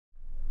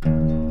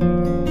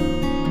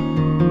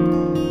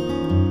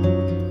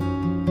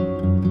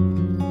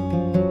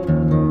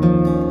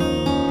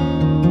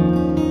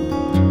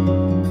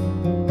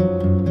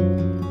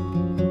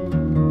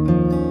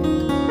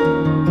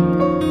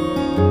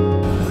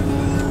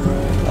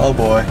Oh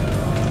boy.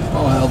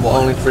 Oh hell boy.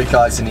 Only 3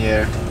 kites in the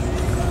air.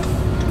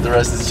 The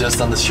rest is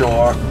just on the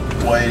shore,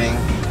 waiting.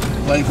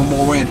 Waiting for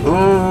more wind.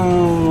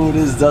 Ooh,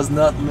 this does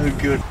not look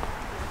good.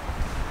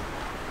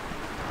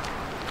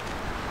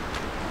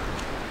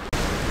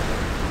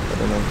 I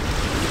don't know.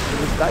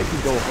 This kite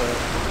can go for it.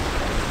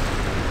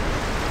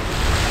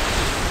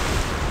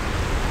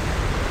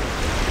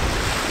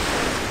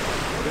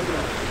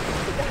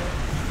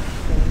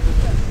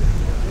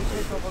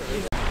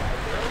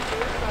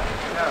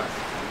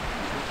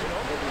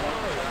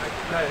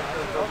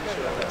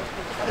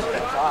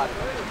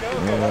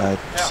 Alright,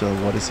 so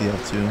what is he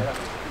up to?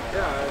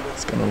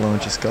 He's gonna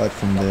launch his kite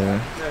from there.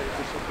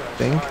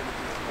 Think?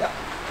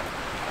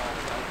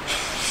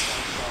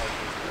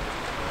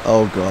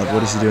 Oh god,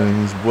 what is he doing?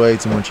 He's way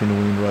too much in the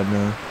wind right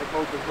now.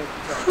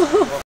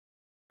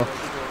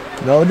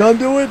 No, don't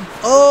do it!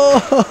 Oh!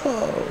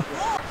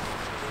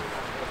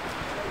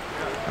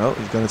 Oh,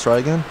 he's gonna try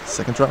again.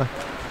 Second try.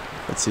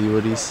 Let's see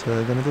what he's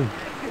gonna do.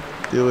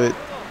 Do it.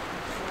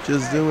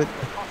 Just do it.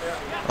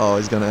 Oh,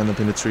 he's gonna end up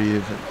in the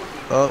tree.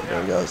 Oh,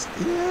 there he goes.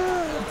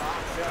 Yeah!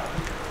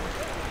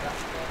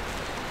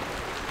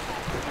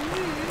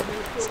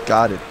 He's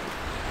got it.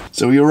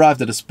 So we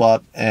arrived at the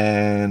spot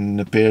and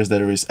it appears that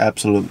there is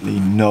absolutely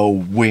no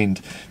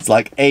wind. It's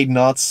like 8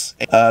 knots.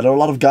 There are a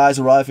lot of guys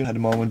arriving at the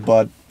moment,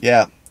 but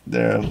yeah,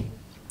 they're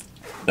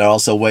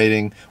also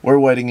waiting. We're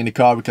waiting in the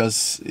car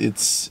because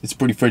it's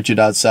pretty frigid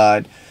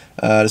outside.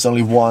 There's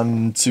only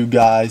 1, 2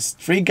 guys,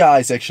 3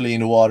 guys actually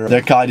in the water.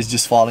 Their kite is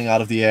just falling out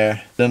of the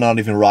air. They're not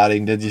even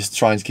riding, they're just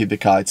trying to keep the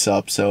kites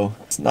up, so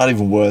it's not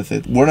even worth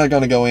it. We're not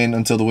gonna go in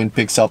until the wind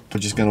picks up. We're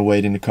just gonna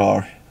wait in the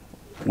car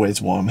where it's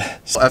warm.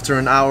 So after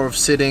an hour of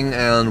sitting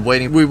and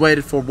waiting, we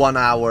waited for 1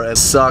 hour. It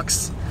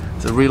sucks.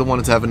 So I really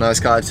wanted to have a nice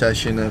kite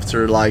session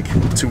after like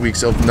 2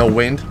 weeks of no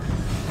wind.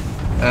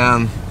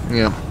 And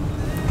yeah,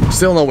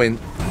 still no wind.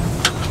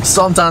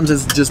 Sometimes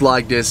it's just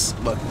like this,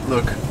 but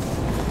look.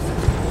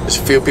 There's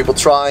a few people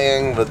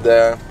trying, but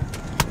they're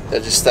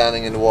just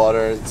standing in the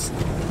water. It's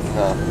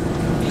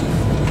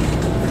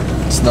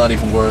not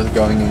even worth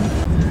going in.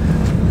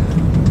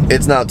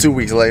 It's now 2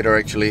 weeks later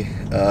actually.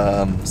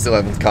 Still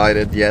haven't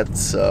kited yet,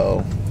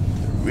 so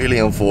really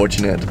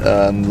unfortunate.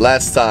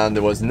 Last time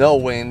there was no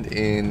wind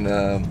in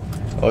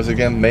what was it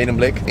again,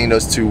 Medemblik. In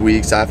those 2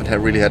 weeks I haven't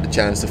really had the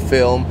chance to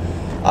film.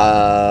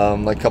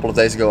 Like a couple of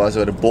days ago I was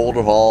at a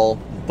boulder haul,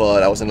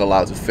 but I wasn't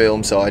allowed to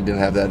film, so I didn't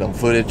have that on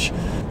footage.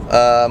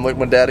 With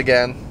my dad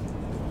again.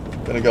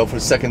 Gonna go for a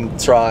second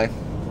try,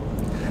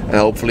 and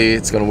hopefully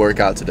it's gonna work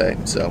out today.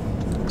 So,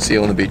 see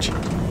you on the beach.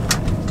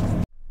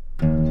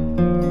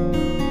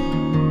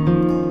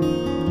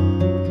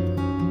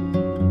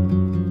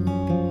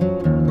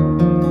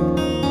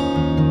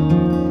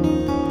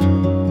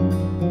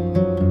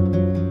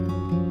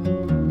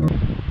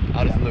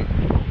 How does it look?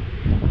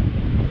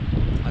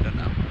 I don't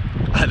know.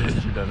 I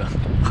literally don't know.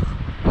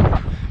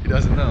 He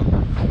doesn't know.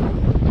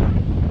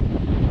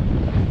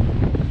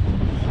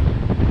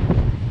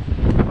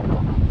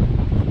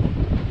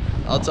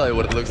 I'll tell you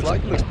what it looks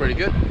like. It looks pretty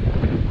good.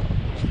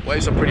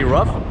 Waves are pretty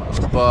rough,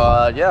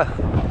 but yeah,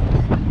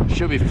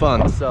 should be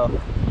fun. So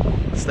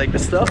let's take the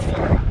stuff,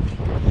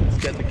 let's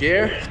get the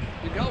gear,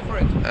 You go for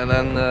it. and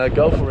then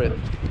go for it.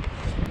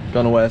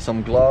 Gonna wear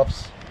some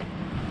gloves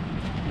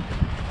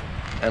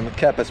and the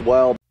cap as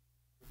well.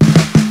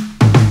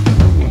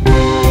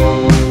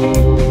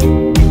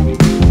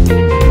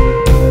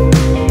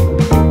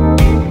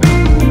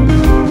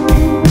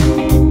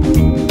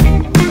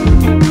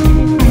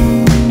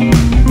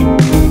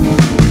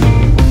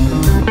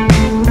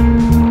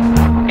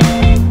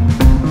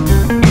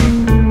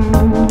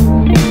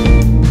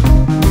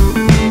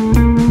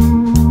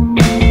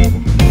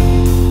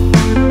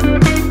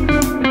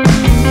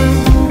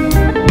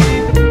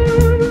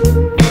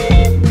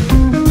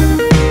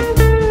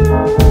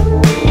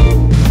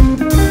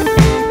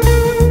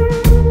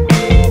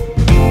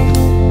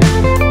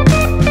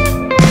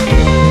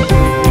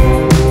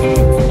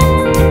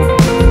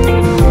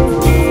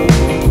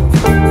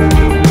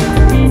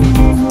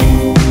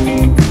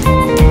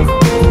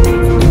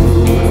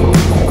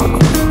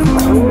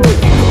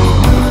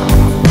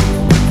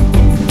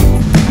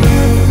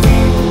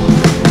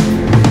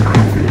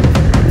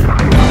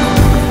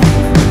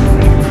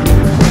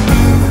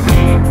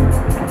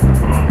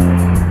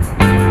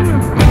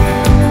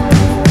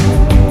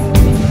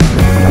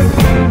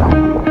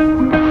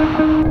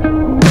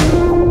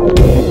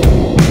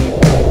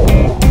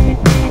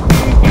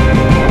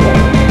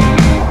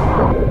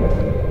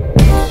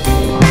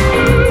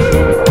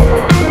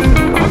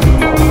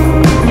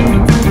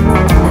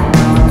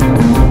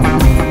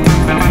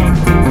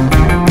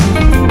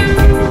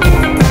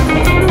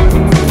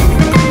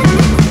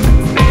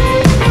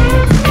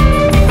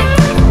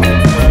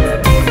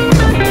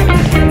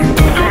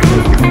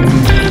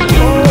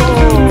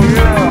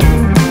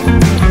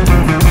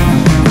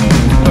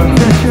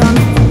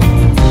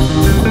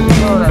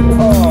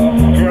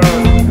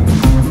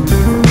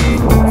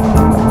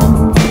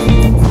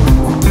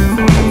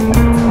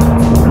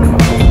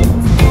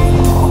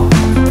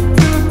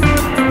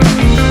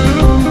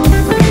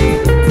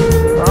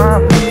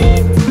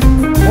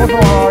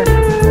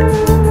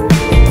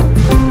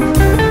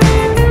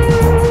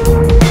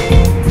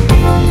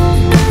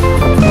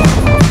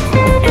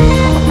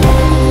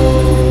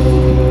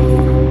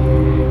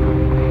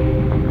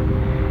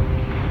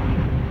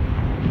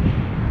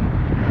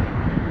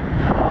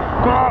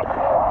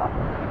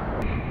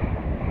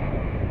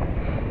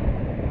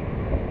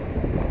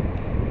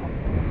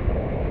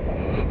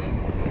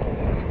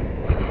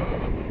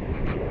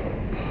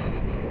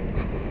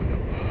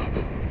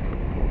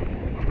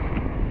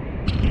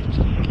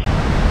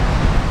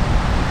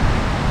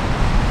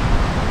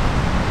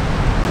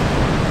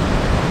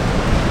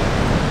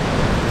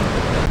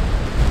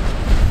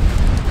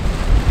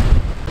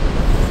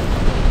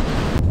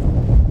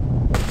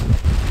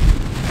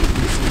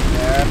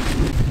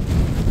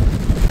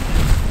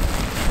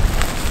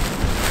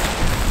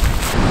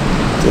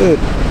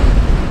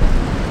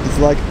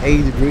 like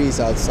 8 degrees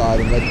outside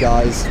and that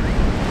guy's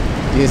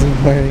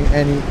isn't wearing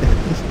any.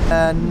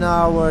 And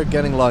now we're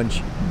getting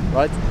lunch,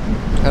 right?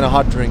 And a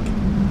hot drink.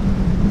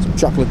 Some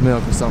chocolate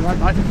milk or something.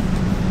 Right.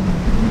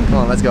 Come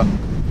on, let's go.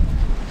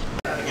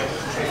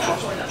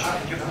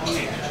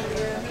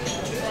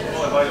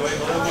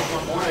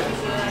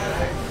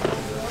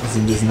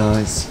 Isn't this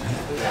nice?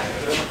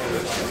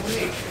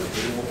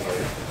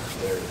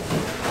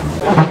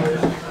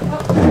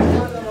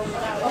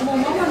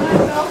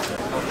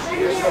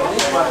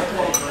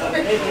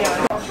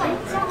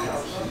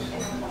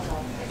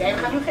 Jij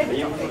gaat nu geen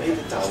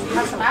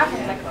gaat vanavond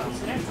lekker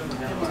eten.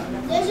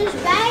 Dit is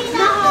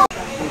bijna.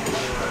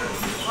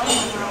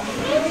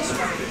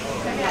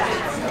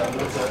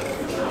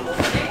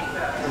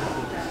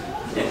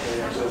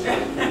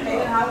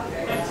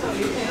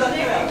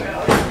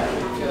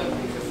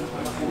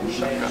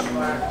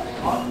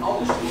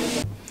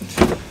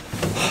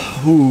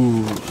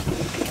 Ooh.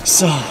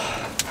 So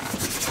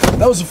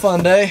that was a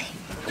fun day.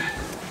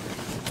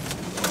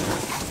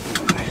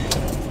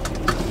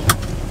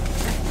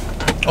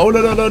 Oh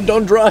no,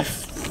 don't drive.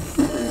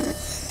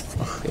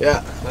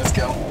 Yeah, let's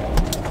go.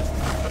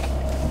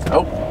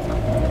 Oh,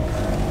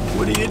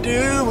 what are you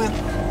doing?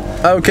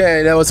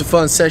 Okay, that was a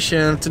fun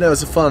session. Today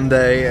was a fun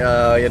day.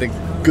 You had a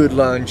good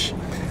lunch.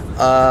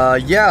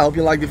 Yeah, I hope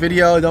you liked the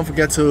video. Don't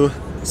forget to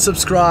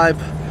subscribe.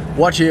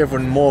 Watch here for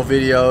more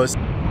videos.